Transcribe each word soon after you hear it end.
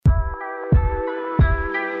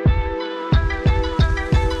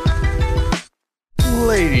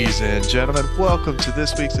Ladies and gentlemen, welcome to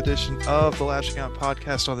this week's edition of the Lashing Out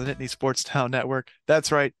podcast on the Nittany Sports Town Network. That's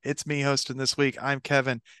right, it's me hosting this week. I'm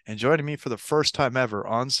Kevin, and joining me for the first time ever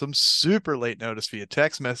on some super late notice via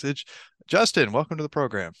text message, Justin. Welcome to the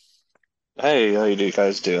program. Hey, how you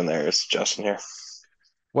guys doing there? It's Justin here.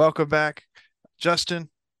 Welcome back, Justin.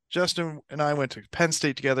 Justin and I went to Penn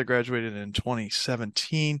State together, graduated in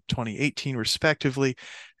 2017, 2018, respectively,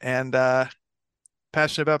 and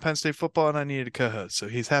passionate about Penn State football, and I needed a co-host, so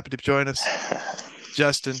he's happy to join us.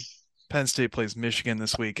 Justin, Penn State plays Michigan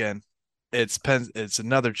this weekend. It's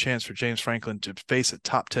another chance for James Franklin to face a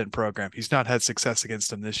top 10 program. He's not had success against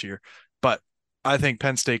them this year, but I think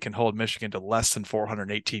Penn State can hold Michigan to less than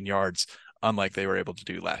 418 yards, unlike they were able to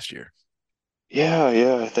do last year. Yeah,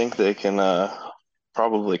 I think they can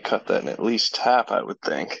probably cut that in at least half, I would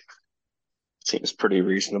think. Seems pretty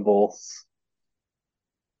reasonable.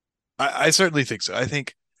 I certainly think so. I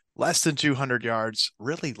think less than 200 yards,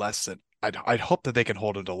 really less than. I'd hope that they can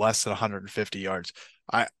hold him to less than 150 yards.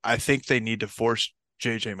 I think they need to force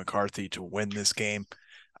JJ McCarthy to win this game.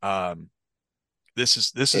 Um, this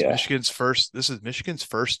is Yeah, Michigan's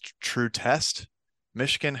first true test.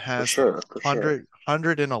 Michigan for has the sure, for sure.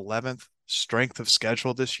 111th strength of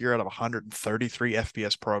schedule this year out of 133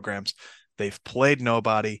 FBS programs. They've played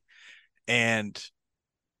nobody, and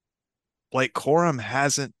Blake Corum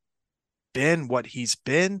hasn't been what he's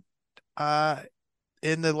been uh,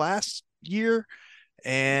 in the last year.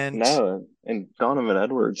 And No, and Donovan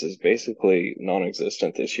Edwards is basically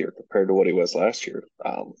non-existent this year compared to what he was last year.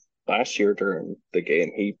 Last year during the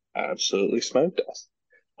game, he absolutely smoked us.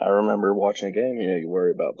 I remember watching a game, you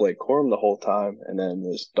worry about Blake Corum the whole time, and then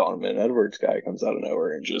this Donovan Edwards guy comes out of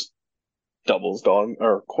nowhere and just doubles Don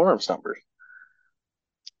or Corum's numbers.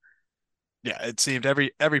 yeah, it seemed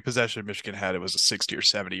every possession Michigan had, it was a 60 or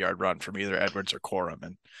 70-yard run from either Edwards or Corum.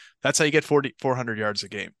 And that's how you get 400 yards a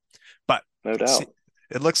game. But No see, doubt.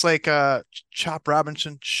 it looks like Chop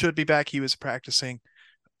Robinson should be back. He was practicing.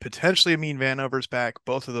 Potentially Amin Vanover's back.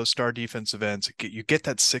 Both of those star defensive ends. You get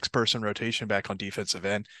that six-person rotation back on defensive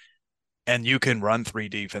end, and you can run three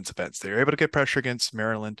defensive ends. They're able to get pressure against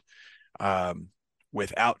Maryland um,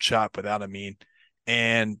 without Chop, without Amin.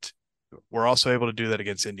 And we're also able to do that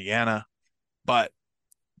against Indiana. But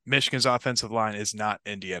Michigan's offensive line is not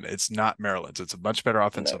Indiana. It's not Maryland's. It's a much better No.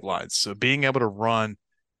 offensive line. So being able to run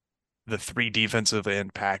the three defensive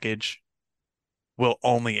end package will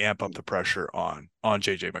only amp up the pressure on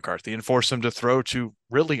JJ McCarthy and force him to throw to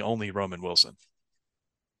really only Roman Wilson.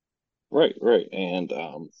 Right, right. And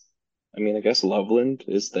I mean, I guess Loveland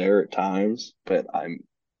is there at times, but I'm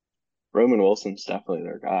Roman Wilson's definitely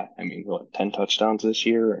their guy. I mean, what, 10 touchdowns this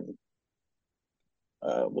year and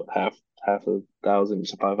what half a thousand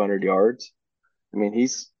to 500 yards. I mean,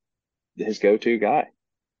 he's his go-to guy.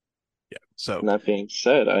 Yeah. So And that being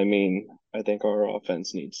said, I mean, I think our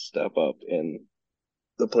offense needs to step up in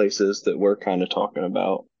the places that we're kind of talking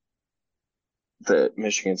about that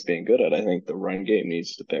Michigan's being good at. I think the run game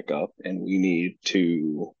needs to pick up, and we need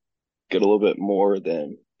to get a little bit more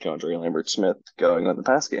than Keandre Lambert Smith going on the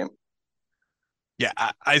pass game. yeah,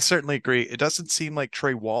 I certainly agree. It doesn't seem like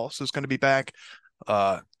Trey Wallace is going to be back.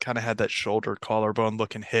 Kind of had that shoulder collarbone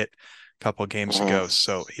looking hit a couple of games Mhm. ago.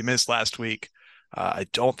 So he missed last week. I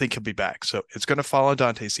don't think he'll be back. So it's going to fall on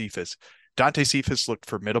Dante Cephas. Dante Cephas looked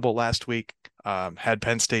formidable last week. Had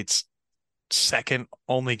Penn State's second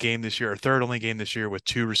only game this year, or third only game this year, with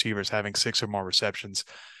two receivers having six or more receptions.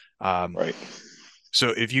 Um, Right. so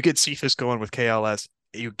if you get Cephas going with KLS,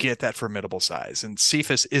 you get that formidable size. And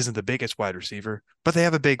Cephas isn't the biggest wide receiver, but they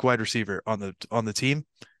have a big wide receiver on the team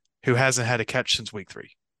who hasn't had a catch since week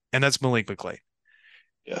 3, and that's Malik McClay.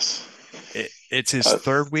 Yes. It's his Uh,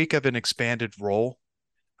 third week of an expanded role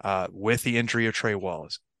with the injury of Trey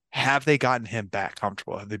Wallace. Have they gotten him back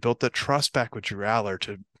comfortable? Have they built the trust back with Drew Aller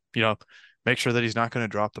to, you know, make sure that he's not going to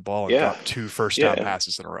drop the ball and yeah. drop two first Yeah. down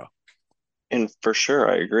passes in a row? And for sure,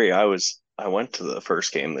 I agree. I went to the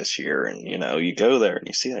first game this year, and you go there and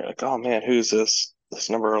you see it, like, oh man, who's this? This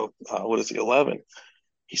number, what is he, 11?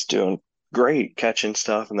 He's doing great catching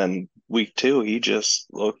stuff, and then week two, he just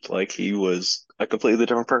looked like he was a completely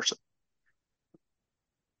different person.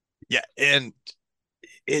 Yeah, and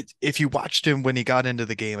if you watched him when he got into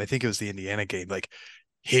the game, I think it was the Indiana game, like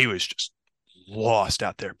he was just lost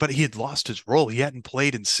out there, but he had lost his role. He hadn't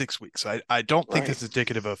played in 6 weeks. I don't think Right. it's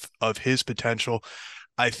indicative of his potential.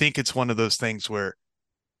 I think it's one of those things where,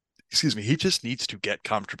 excuse me, he just needs to get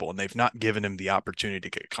comfortable, and they've not given him the opportunity to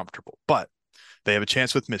get comfortable. But they have a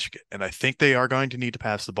chance with Michigan, and I think they are going to need to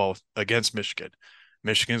pass the ball against Michigan.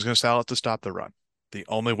 Michigan's going to sell it to stop the run. The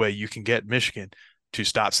only way you can get Michigan to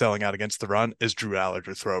stop selling out against the run is Drew Aller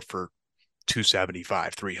to throw for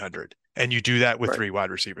 275, 300. And you do that with Right. three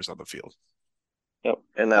wide receivers on the field. Yep.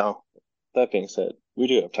 And now, that being said, we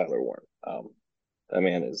do have Tyler Warren. That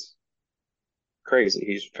man is crazy.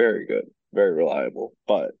 He's very good, very reliable,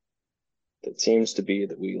 but it seems to be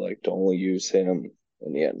that we like to only use him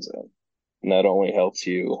in the end zone. And that only helps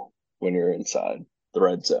you when you're inside the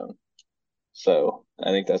red zone. So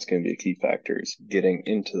I think that's going to be a key factor is getting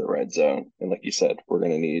into the red zone. And like you said, we're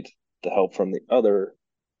going to need the help from the other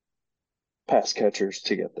pass catchers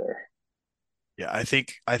to get there. Yeah, I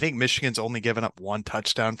think Michigan's only given up one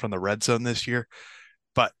touchdown from the red zone this year,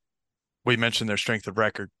 but we mentioned their strength of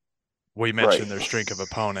record. We Right. mentioned their strength of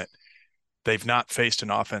opponent. They've not faced an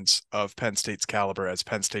offense of Penn State's caliber as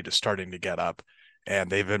Penn State is starting to get up.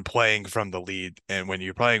 And they've been playing from the lead. And when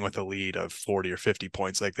you're playing with a lead of 40 or 50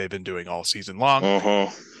 points like they've been doing all season long,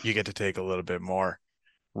 Mm-hmm. you get to take a little bit more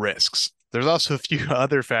risks. There's also a few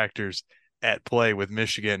other factors at play with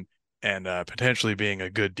Michigan and potentially being a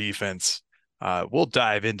good defense. We'll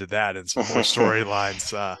dive into that and some more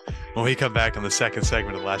storylines when we come back on the second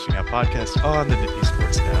segment of Lashing Out Podcast on the Nittany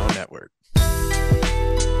Sports Now Network.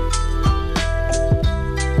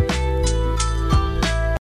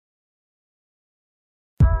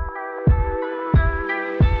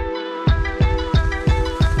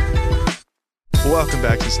 Welcome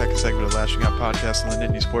back to the second segment of Lashing Out Podcast on the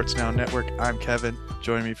Nittany Sports Now Network. I'm Kevin.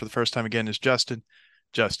 Joining me for the first time again is Justin.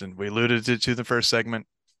 Justin, we alluded to the first segment.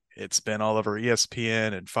 It's been all over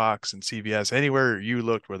ESPN and Fox and CBS. Anywhere you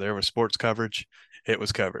looked where there was sports coverage, it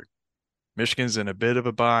was covered. Michigan's in a bit of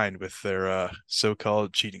a bind with their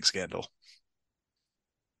so-called cheating scandal.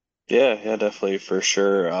 Yeah, yeah, definitely for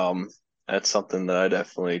sure. That's something that I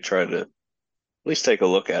definitely try to at least take a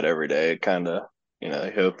look at every day. Kind of, I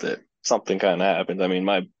hope that something kind of happens. I mean,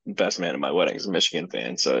 my best man at my wedding is a Michigan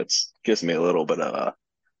fan, so it's gives me a little bit of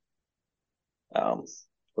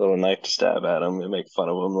little knife to stab at him and make fun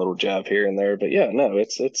of him, little jab here and there. But yeah, no,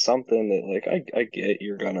 it's something that like I get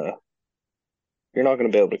you're not gonna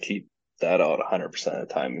be able to keep that out 100% of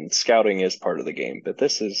the time. And scouting is part of the game, but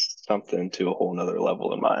this is something to a whole nother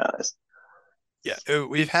level in my eyes. Yeah,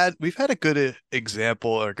 we've had a good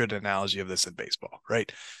example or good analogy of this in baseball,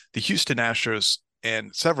 right? The Houston Astros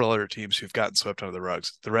and several other teams who've gotten swept under the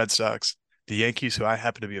rugs, the Red Sox, the Yankees, who I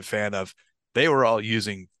happen to be a fan of, they were all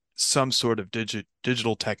using some sort of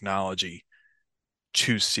digital technology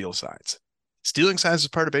to steal signs. Stealing signs is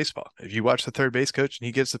part of baseball. If you watch the third base coach and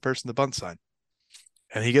he gives the person the bunt sign,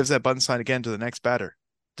 and he gives that bunt sign again to the next batter,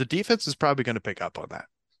 the defense is probably going to pick up on that.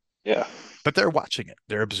 Yeah. But they're watching it.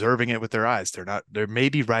 They're observing it with their eyes. They're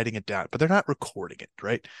maybe writing it down, but they're not recording it,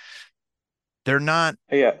 right? They're not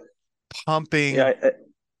Yeah. pumping, Yeah.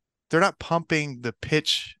 they're not pumping the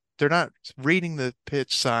pitch. They're not reading the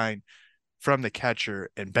pitch sign from the catcher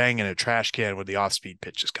and banging a trash can when the off-speed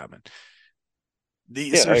pitch is coming. Yeah,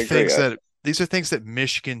 These I are agree. things that these are things that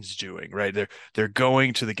Michigan's doing, right? They're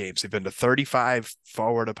going to the games. They've been to 35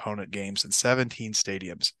 forward opponent games in 17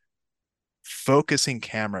 stadiums, focusing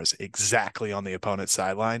cameras exactly on the opponent's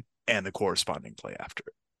sideline and the corresponding play after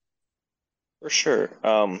it. For sure.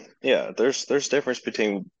 Yeah, there's difference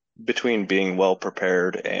between being well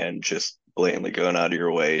prepared and just blatantly going out of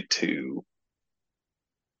your way to,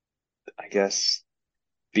 I guess,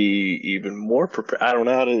 be even more prepared. I don't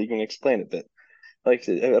know how to even explain it, but like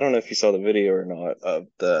I don't know if you saw the video or not of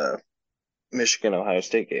the Michigan Ohio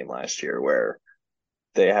State game last year where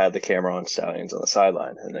they had the camera on Stallions on the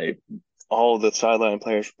sideline and they all the sideline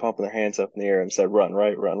players were pumping their hands up in the air and said run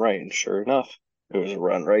right. And sure enough, it was a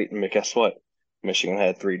run right. And guess what? Michigan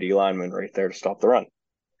had three D linemen right there to stop the run.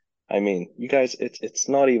 I mean, you guys, it's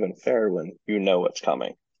not even fair when you know what's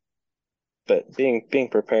coming. But being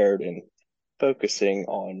prepared and focusing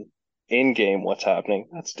on in game what's happening,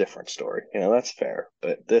 that's a different story. That's fair.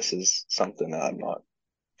 But this is something that I'm not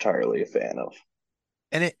entirely a fan of.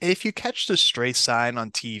 And if you catch the stray sign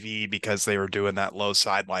on TV because they were doing that low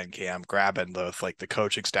sideline cam, grabbing both like the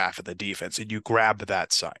coaching staff and the defense, and you grab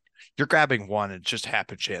that sign, you're grabbing one and just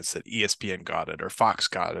happen chance that ESPN got it or Fox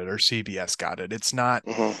got it or CBS got it. It's not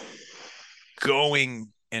Mm-hmm. going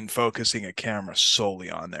and focusing a camera solely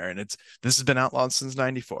on there. And this has been outlawed since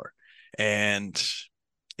 94. And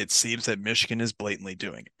it seems that Michigan is blatantly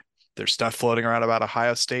doing it. There's stuff floating around about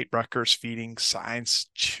Ohio State, Rutgers feeding signs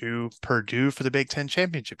to Purdue for the Big Ten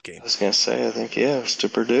championship I game. was gonna say, I think yeah, it's to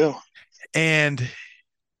Purdue. And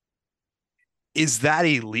is that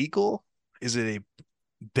illegal? Is it a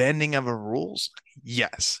bending of a rules?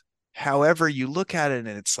 Yes. However, you look at it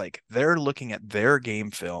and it's like they're looking at their game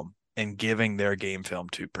film and giving their game film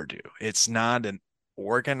to Purdue. It's not an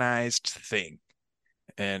organized thing.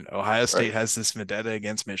 And Ohio State Right. has this vendetta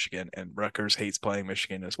against Michigan, and Rutgers hates playing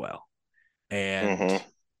Michigan as well. and Hmm.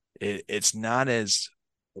 it's not as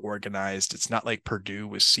organized. It's not like Purdue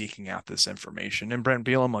was seeking out this information. And Brent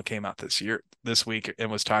Bielema came out this week,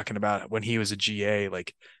 and was talking about when he was a GA,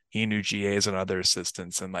 like he knew GAs and other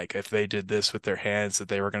assistants, and like if they did this with their hands, that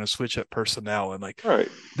they were going to switch up personnel. And like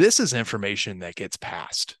Right. this is information that gets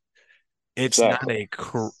passed. It's not Exactly. a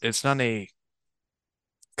it's not a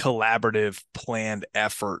collaborative planned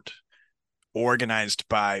effort organized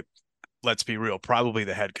by, let's be real, probably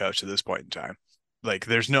the head coach at this point in time. Like,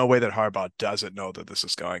 there's no way that Harbaugh doesn't know that this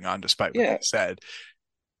is going on, despite what they Yeah. said.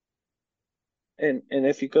 And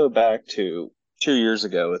if you go back to 2 years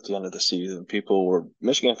ago at the end of the season,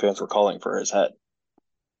 Michigan fans were calling for his head.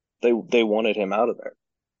 They wanted him out of there.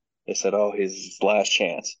 They said, "Oh, his last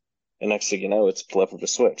chance." And next thing you know, it's a flip of a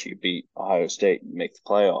switch. You beat Ohio State, you make the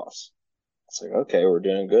playoffs. It's like, okay, we're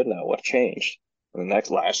doing good now. What changed? And the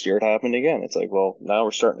next last year it happened again. It's like, well, now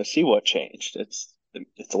we're starting to see what changed. It's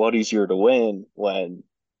a lot easier to win when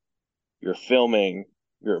you're filming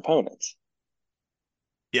your opponents.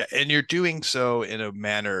 Yeah, and you're doing so in a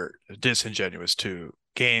manner disingenuous to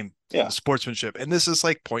game Yeah. sportsmanship. And this is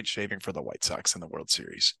like point shaving for the White Sox in the World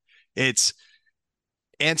Series. It's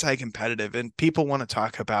anti-competitive, and people want to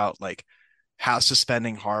talk about like how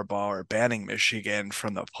suspending Harbaugh or banning Michigan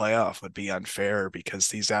from the playoff would be unfair because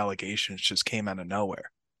these allegations just came out of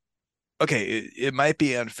nowhere. Okay, it might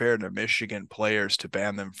be unfair to Michigan players to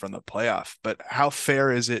ban them from the playoff, but how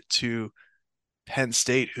fair is it to Penn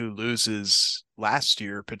State, who loses last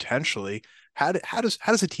year potentially? How does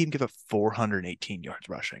a team give up 418 yards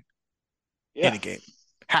rushing in Yeah. a game?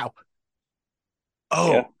 How?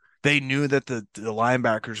 Yeah. Oh, they knew that the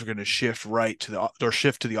linebackers were going to shift right to or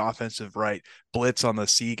shift to the offensive right, blitz on the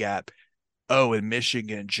C gap. Oh, and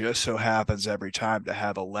Michigan just so happens every time to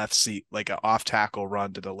have a left seat, like an off tackle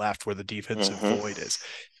run to the left where the defensive Hmm. void is.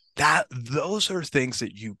 Those are things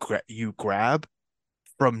that you grab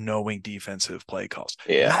from knowing defensive play calls.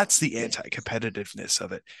 Yeah. That's the anti-competitiveness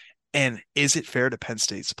of it. And is it fair to Penn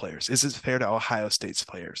State's players? Is it fair to Ohio State's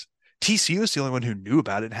players? TCU is the only one who knew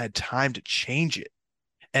about it and had time to change it.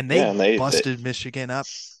 And Yeah. they And they busted Michigan up.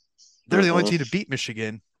 They're the only hmm team to beat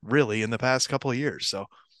Michigan really in the past couple of years. So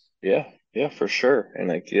Yeah. Yeah, for sure. And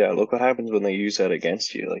like, yeah, look what happens when they use that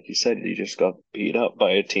against you. Like you said, you just got beat up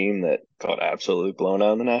by a team that got absolutely blown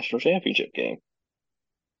out in the national championship game.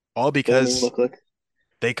 all Doesn't even because look like,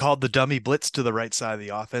 they called the dummy blitz to the right side of the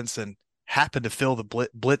offense and happened to fill the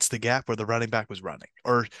blitz the gap where the running back was running.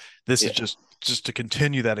 Or this is yeah. just to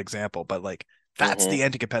continue that example, but like that's Hmm. the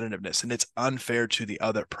anti-competitiveness, and it's unfair to the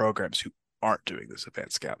other programs who aren't doing this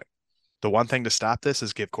advanced scouting. The one thing to stop this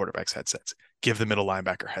is give quarterbacks headsets, give the middle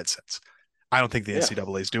linebacker headsets. I don't think the Yeah.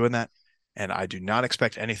 NCAA is doing that, and I do not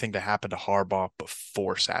expect anything to happen to Harbaugh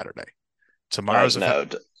before Saturday. I Tomorrow's a know.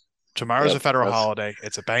 Tomorrow's a Yep. federal That's holiday.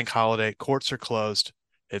 It's a bank holiday. Courts are closed.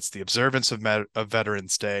 It's the observance of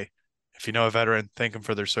Veterans Day. If you know a veteran, thank them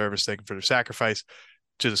for their service, thank them for their sacrifice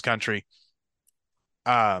to this country.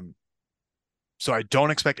 Um, so I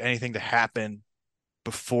don't expect anything to happen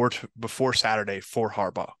before Saturday for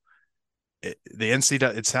Harbaugh. The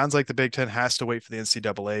NCAA, it sounds like the Big Ten has to wait for the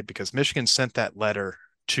NCAA because Michigan sent that letter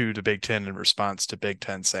to the Big Ten in response to Big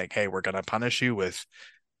Ten saying, "Hey, we're going to punish you with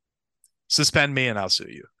suspend me and I'll sue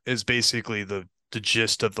you," is basically the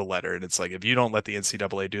gist of the letter. And it's like, if you don't let the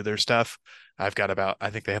NCAA do their stuff, I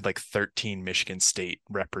think they had like 13 Michigan State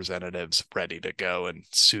representatives ready to go and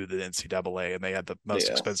sue the NCAA. And they had the most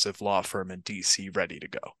yeah. expensive law firm in DC ready to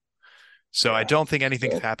go. So I Yeah. don't think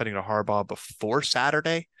anything's So happening to Harbaugh before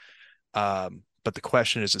Saturday. But the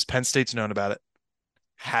question is Penn State's known about it?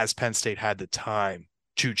 Has Penn State had the time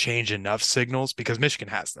to change enough signals? Because Michigan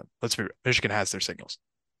has them. Let's be real. Michigan has their signals.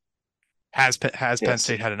 Has Penn yes,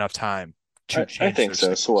 State had enough time to I change think their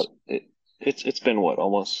so. So what signals? it's been what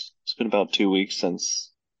almost it's been about 2 weeks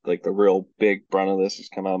since like the real big brunt of this has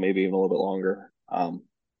come out, maybe even a little bit longer.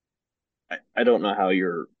 I don't know how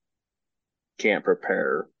you can't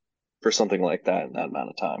prepare for something like that in that amount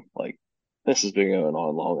of time. Like this has been going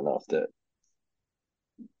on long enough that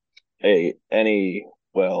any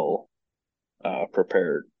well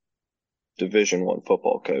prepared Division 1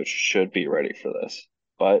 football coach should be ready for this.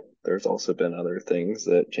 But there's also been other things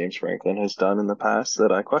that James Franklin has done in the past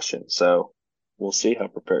that I question. So we'll see how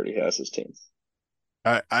prepared he has his team.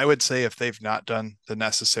 I would say if they've not done the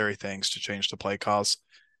necessary things to change the play calls,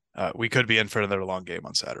 we could be in for another long game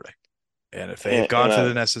on Saturday. And if they've And, gone and through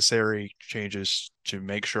the I, necessary changes to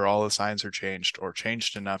make sure all the signs are changed or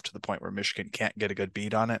changed enough to the point where Michigan can't get a good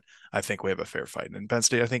beat on it, I think we have a fair fight. And Penn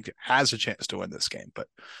State, I think, has a chance to win this game. But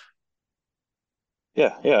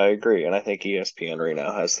Yeah, I agree. And I think ESPN right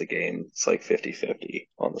now has the game. It's like 50-50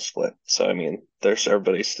 on the split. So I mean, there's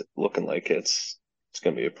everybody's looking like it's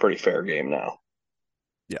going to be a pretty fair game now.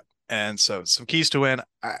 Yeah. And so some keys to win.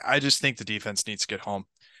 I just think the defense needs to get home.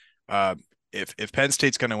 Uh, if Penn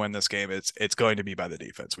State's going to win this game, it's going to be by the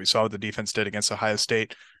defense. We saw what the defense did against Ohio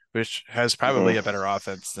State, which has probably a Hmm. better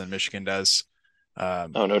offense than Michigan does,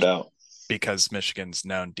 um, Oh, no doubt. because Michigan's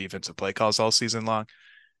known defensive play calls all season long.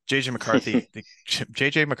 JJ McCarthy,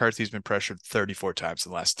 JJ McCarthy's been pressured 34 times in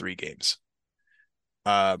the last 3 games.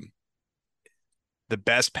 Um, the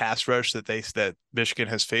best pass rush that Michigan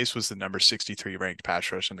has faced was the number 63 ranked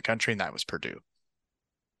pass rush in the country, and that was Purdue.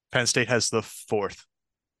 Penn State has the fourth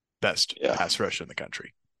best Yeah, pass rush in the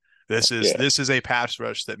country. This is a pass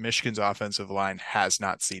rush that Michigan's offensive line has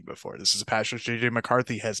not seen before. This is a pass rush JJ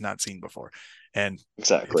McCarthy has not seen before. And if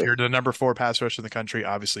exactly. you're the number 4 pass rush in the country,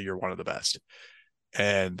 obviously you're one of the best.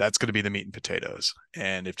 And that's going to be the meat and potatoes.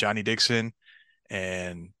 And if Johnny Dixon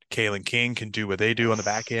and Kalen King can do what they do on the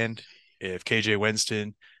back end, if KJ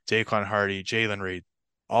Winston, Daquan Hardy, Jalen Reed,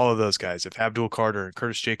 all of those guys, if Abdul Carter and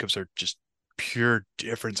Curtis Jacobs are just pure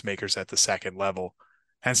difference makers at the second level,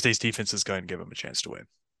 Penn State's defense is going to give them a chance to win.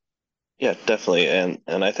 Yeah, definitely. And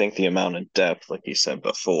I think the amount of depth, like you said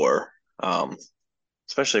before,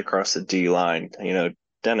 especially across the D line,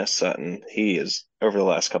 Dennis Sutton, he is over the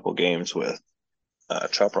last couple games with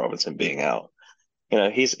Chop Robinson being out.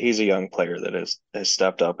 He's a young player that has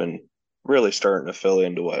stepped up and really starting to fill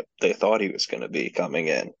into what they thought he was going to be coming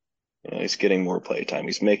in. He's getting more play time.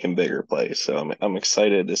 He's making bigger plays. So I'm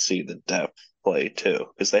excited to see the depth play too,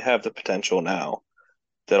 because they have the potential now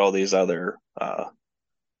that all these other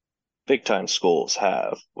big time schools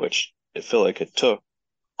have, which I feel like it took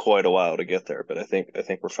quite a while to get there, but I think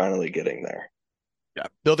we're finally getting there. Yeah,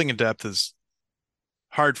 building in depth is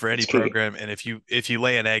hard for any It's key. program, and if you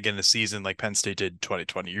lay an egg in the season like Penn State did in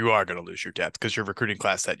 2020, you are going to lose your depth because your recruiting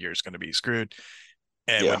class that year is going to be screwed.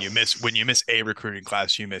 And Yeah. when you miss a recruiting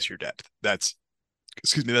class, you miss your depth. That's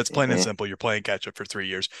plain and Hmm. simple. You're playing catch up for 3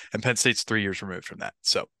 years, and Penn State's 3 years removed from that.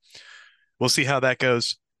 So we'll see how that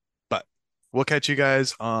goes. But we'll catch you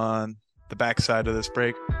guys on the backside of this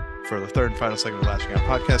break for the third and final segment of the Lashing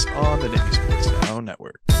Out podcast on the Nittany Sports Now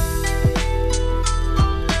Network.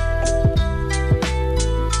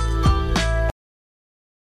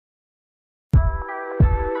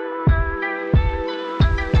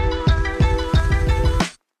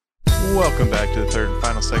 Welcome back to the third and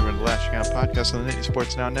final segment of the Lashing Out podcast on the Nittany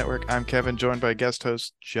Sports Now Network. I'm Kevin, joined by guest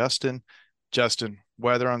host Justin. Justin,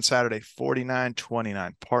 weather on Saturday,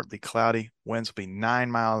 49-29, partly cloudy. Winds will be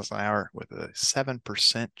 9 miles an hour with a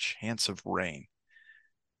 7% chance of rain.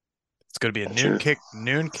 It's going to be a That's noon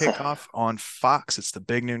your kickoff on Fox. It's the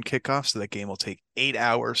big noon kickoff, so that game will take 8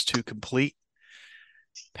 hours to complete.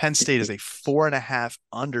 Penn State is a 4.5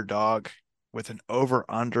 underdog with an over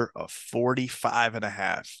under of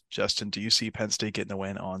 45.5. Justin, do you see Penn State getting the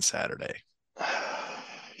win on Saturday?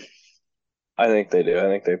 I think they do. I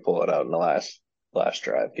think they pull it out in the last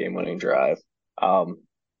drive, game winning drive. Um,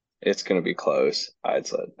 it's going to be close. I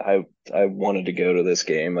wanted to go to this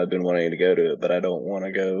game. I've been wanting to go to it, but I don't want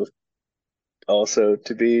to go also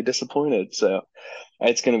to be disappointed. So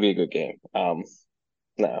it's going to be a good game.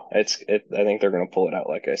 No, I think they're going to pull it out.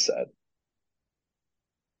 Like I said,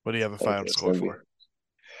 What do you have a I think final it's score going to be. for?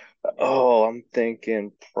 Oh, I'm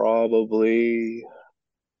thinking probably,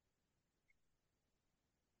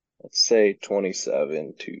 let's say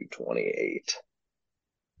 27-28.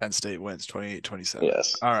 Penn State wins 28-27.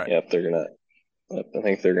 Yes. All right. Yep, I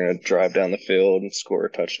think they're gonna drive down the field and score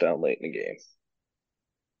a touchdown late in the game.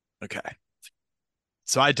 Okay.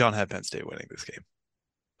 So I don't have Penn State winning this game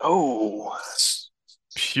Oh,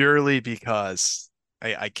 purely because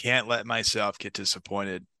I can't let myself get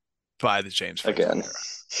disappointed by the James Franklin again.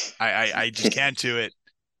 era. I just can't do it.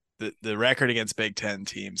 The record against Big Ten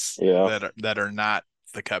teams Yeah, that are not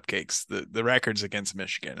the cupcakes, the records against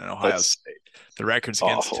Michigan and Ohio that's State, the records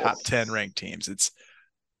against awful. top 10 ranked teams. It's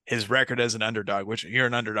his record as an underdog, which you're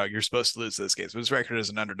an underdog, you're supposed to lose those games. But his record as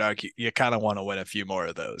an underdog, you kind of want to win a few more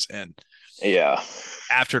of those. And Yeah.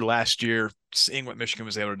 after last year, seeing what Michigan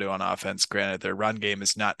was able to do on offense, granted their run game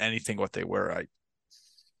is not anything what they were.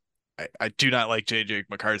 I do not like JJ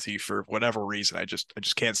McCarthy for whatever reason. I just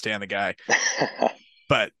can't stand the guy.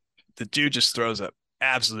 But the dude just throws up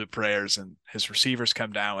absolute prayers, and his receivers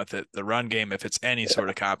come down with it. The run game, if it's any sort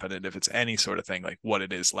of competent, if it's any sort of thing like what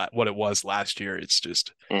it was last year, it's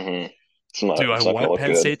just, Hmm. do I It's not gonna want look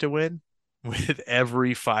Penn good. State to win? With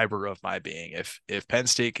every fiber of my being. If Penn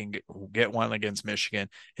State can get one against Michigan,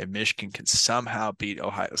 and Michigan can somehow beat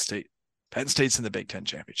Ohio State, Penn State's in the Big Ten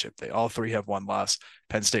championship. They all three have one loss.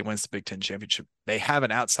 Penn State wins the Big Ten championship. They have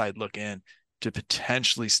an outside look in to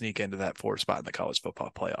potentially sneak into that 4th spot in the college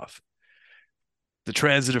football playoff. The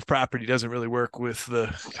transitive property doesn't really work with the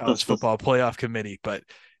college football playoff committee, but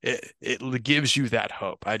it gives you that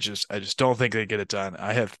hope. I just don't think they get it done.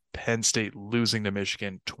 I have Penn State losing to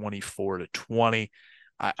Michigan 24-20.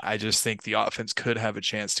 I just think the offense could have a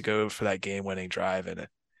chance to go for that game-winning drive, and uh,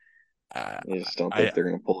 I just don't I think they're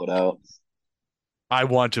going to pull it out. I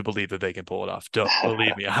want to believe that they can pull it off. Don't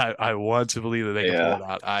believe me. I want to believe that they can pull Yeah,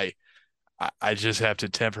 it out. I just have to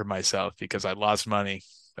temper myself because I lost money.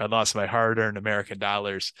 I lost my hard-earned American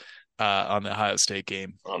dollars on the Ohio State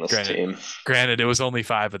game. on this Granted, team. granted, it was only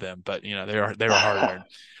 5 of them, but they were hard-earned.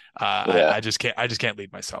 Yeah, I just can't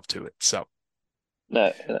lead myself to it. So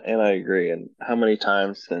no, and I agree. And how many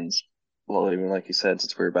times since, well, even like you said,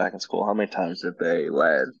 since we were back in school, how many times have they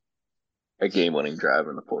led a game-winning drive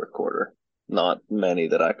in the fourth quarter? Not many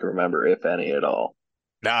that I can remember, if any at all.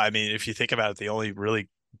 now, I mean, if you think about it, the only really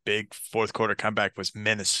big fourth quarter comeback was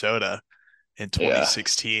Minnesota in Yeah,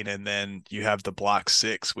 2016, and then you have the block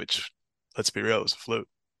 6, which, let's be real, was a fluke.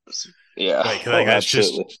 yeah. Like Oh, that's just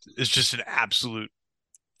absolutely. it's just an absolute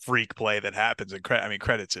freak play that happens. And I mean,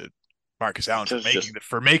 credit to Marcus Allen for Just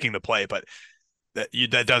making the play, but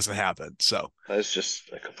that doesn't happen. So that's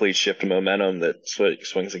just a complete shift of momentum that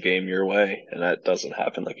swings a game your way, and that doesn't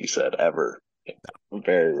happen, like you said, ever.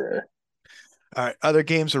 Very rare. all right, other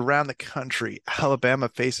games around the country. Alabama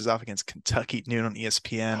faces off against Kentucky at noon on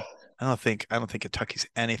ESPN. I don't think Kentucky's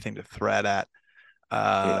anything to threat at.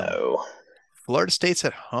 Um, No. Florida State's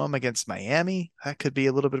at home against Miami. That could be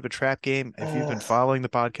a little bit of a trap game. If you've Uh, been following the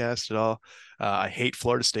podcast at all, I hate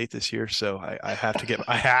Florida State this year, so I have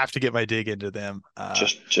to get my dig into them.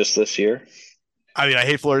 just this year. I mean, I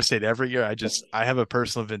hate Florida State every year. I have a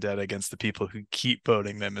personal vendetta against the people who keep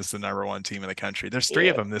voting them as the number one team in the country. There's 3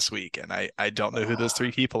 of Yeah. them this week, and I don't know who those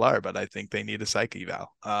 3 people are, but I think they need a psych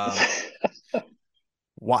eval.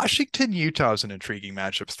 Washington, Utah is an intriguing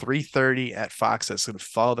matchup. 3:30 at Fox. That's going to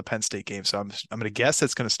follow the Penn State game. So I'm going to guess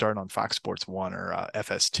that's going to start on Fox Sports 1 or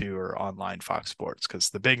FS2 or online Fox Sports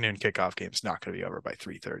because the big noon kickoff game is not going to be over by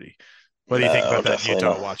 3:30. What do you think No, about that definitely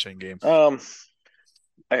Utah not. Washington game?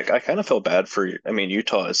 I kind of feel bad for you. I mean,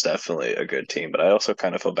 Utah is definitely a good team, but I also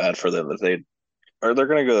kind of feel bad for them that they're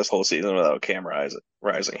going to go this whole season without Cam Rising.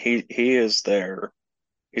 He's their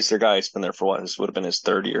guy. He's been there for what? This would have been his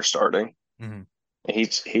third year starting. Mm-hmm.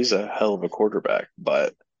 He's a hell of a quarterback,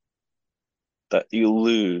 but that you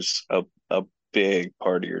lose a big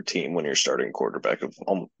part of your team when you're starting quarterback of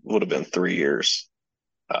would have been 3 years.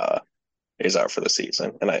 Is out for the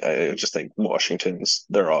season. And I just think Washington's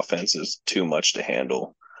their offense is too much to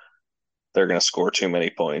handle. They're going to score too many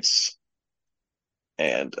points,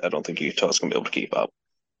 and I don't think Utah's going to be able to keep up.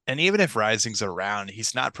 And even if Rising's around,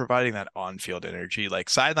 he's not providing that on-field energy. Like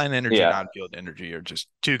sideline energy and Yeah. on-field energy are just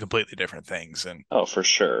 2 completely different things. And Oh, for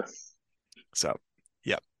sure. so,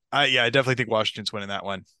 yeah, I definitely think Washington's winning that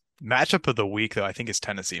one. Matchup of the week, though, I think is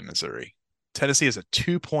Tennessee and Missouri. Tennessee is a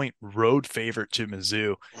 2-point road favorite to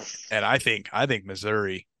Mizzou, and I think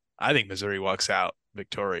Missouri walks out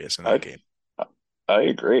victorious in that I game. I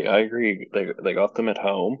agree. I agree. They got them at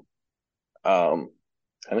home. Um,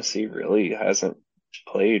 Tennessee really hasn't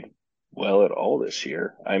played well at all this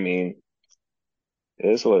year. I mean, it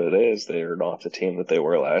is what it is. They are not the team that they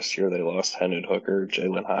were last year. They lost Hendon Hooker,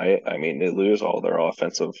 Jalen Hyatt. I mean, they lose all their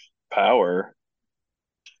offensive power,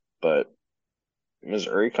 but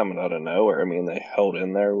Missouri coming out of nowhere. I mean, they held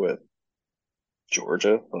in there with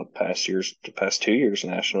Georgia the past 2 years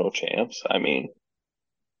national champs. I mean,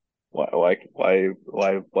 why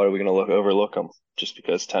are we going to overlook them just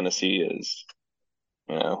because Tennessee is,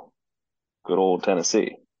 you know, good old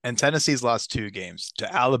Tennessee? And Tennessee's lost 2 games to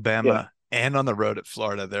Yeah, Alabama and on the road at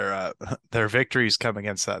Florida. Their victories come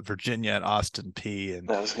against Virginia and Austin P and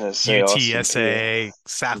I was going to say Austin P. UTSA,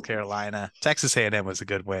 South Carolina. Texas A&M was a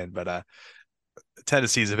good win, but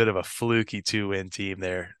Tennessee's a bit of a fluky 2-win team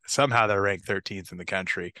there. Somehow they're ranked 13th in the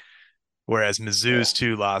country, whereas Yeah, Mizzou's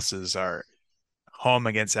 2 losses are home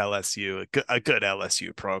against LSU, a good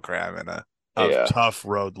LSU program, and a yeah, tough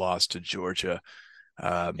road loss to Georgia,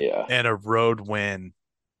 yeah. and a road win,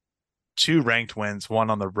 2 ranked wins,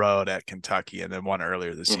 one on the road at Kentucky, and then one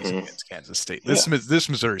earlier this season Hmm. against Kansas State. Yeah. This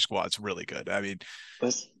Missouri squad's really good. I mean,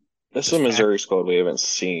 This this the is a fact Missouri squad we haven't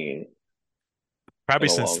seen in probably a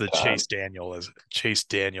since long the time. Chase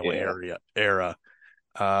Daniel Yeah. era.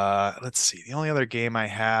 Let's see. The only other game I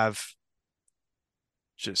have,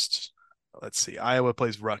 just let's see. Iowa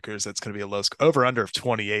plays Rutgers. That's going to be a low over under of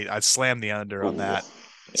 28. I'd slam the under on Ooh. that.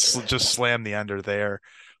 Yeah. Just slam the under there.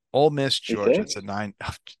 Ole Miss, You Georgia. think? It's a 9.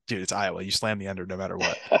 Oh, dude, it's Iowa. You slam the under no matter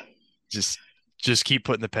what. Just just keep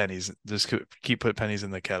putting the pennies. Just keep putting pennies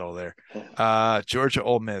in the kettle there. Georgia,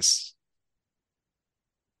 Ole Miss,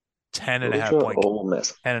 10 and a half Georgia, point, Ole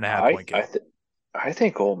Miss. 10 and a half I point I game. th I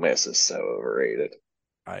think Ole Miss is so overrated.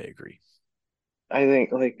 I agree. I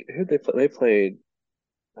think like who they play? They played.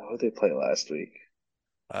 Who they play last week?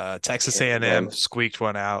 I Texas can't A&M remember. squeaked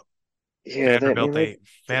one out. Yeah, they, I Vanderbilt mean they they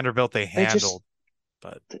Vanderbilt they they just handled,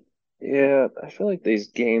 but yeah. I feel like these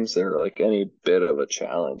games that are like any bit of a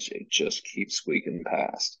challenge, it just keeps squeaking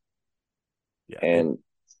past, yeah, it and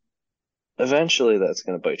eventually that's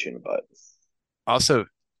gonna bite you in the butt. also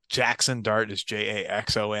Jackson Dart is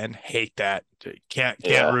Jaxon. Hate that. Yeah,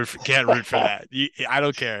 Can't root for that. I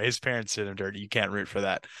don't care. His parents did him dirty. You can't root for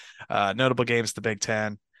that. Notable games: the Big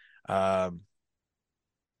Ten. Um,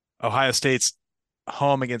 Ohio State's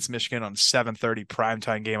home against Michigan on 7:30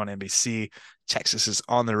 primetime game on NBC. Texas is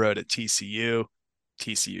on the road at TCU.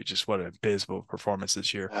 TCU, just what an abysmal performance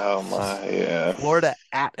this year. oh my, yeah, Florida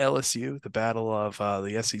at LSU, the battle of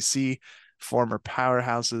the SEC, former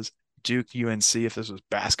powerhouses, Duke, UNC. If this was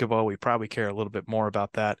basketball, we probably care a little bit more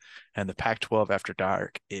about that. And the Pac-12 after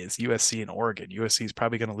dark is USC and Oregon. USC is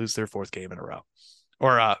probably going to lose their fourth game in a row,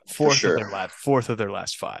 or for sure. fourth of their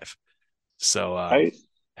last five. So, I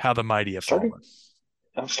how the mighty have starting, fallen.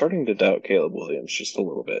 I'm starting to doubt Caleb Williams just a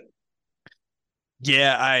little bit.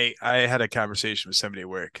 Yeah, I had a conversation with somebody at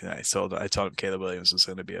work, and I told him Caleb Williams was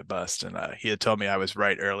going to be a bust, and he had told me I was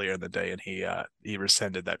right earlier in the day, and he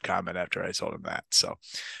rescinded that comment after I told him that. So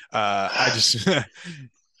I just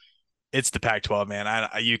it's the Pac-12, man.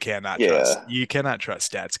 Yeah, You cannot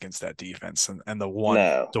trust stats against that defense, and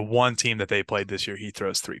no, the one team that they played this year, he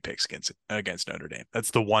throws 3 picks against Notre Dame.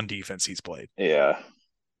 That's the one defense he's played. yeah,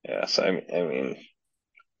 yeah. So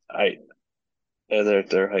I they're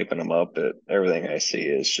hyping him up, but everything I see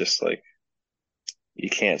is just like you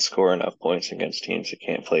can't score enough points against teams that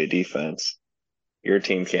can't play defense. Your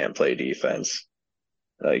team can't play defense.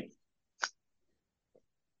 Like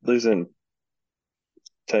losing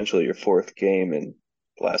potentially your fourth game in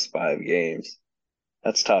the last 5 games.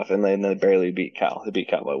 That's tough. And then they barely beat Cal. They beat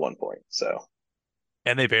Cal by 1 point. So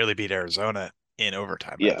And they barely beat Arizona in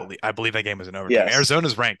overtime. yeah. I believe that game was in overtime. Yes.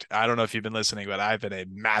 Arizona's ranked. I don't know if you've been listening, but I've been a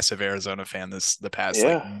massive Arizona fan the past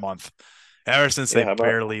like Yeah. month. Ever since they Yeah. How about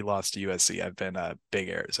barely lost to USC, I've been a big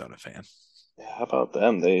Arizona fan. how about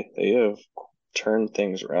them? They have turned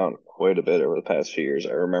things around quite a bit over the past few years.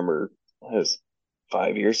 I remember it was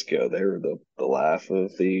 5 years ago. They were the laugh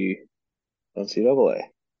of the NCAA.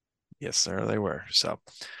 Yes, sir, they were. So,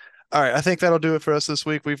 all right, I think that'll do it for us this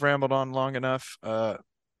week. We've rambled on long enough.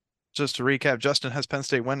 Just to recap, Justin has Penn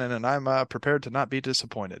State winning, and I'm prepared to not be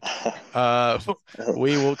disappointed. Uh,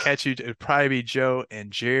 we will catch you. It'll probably be Joe and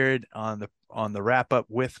Jared on the wrap up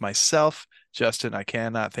with myself. Justin, I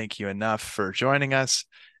cannot thank you enough for joining us.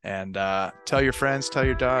 And tell your friends, tell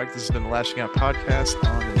your dog. This has been the Lashing Out podcast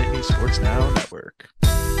on the Nittany Sports Now Network.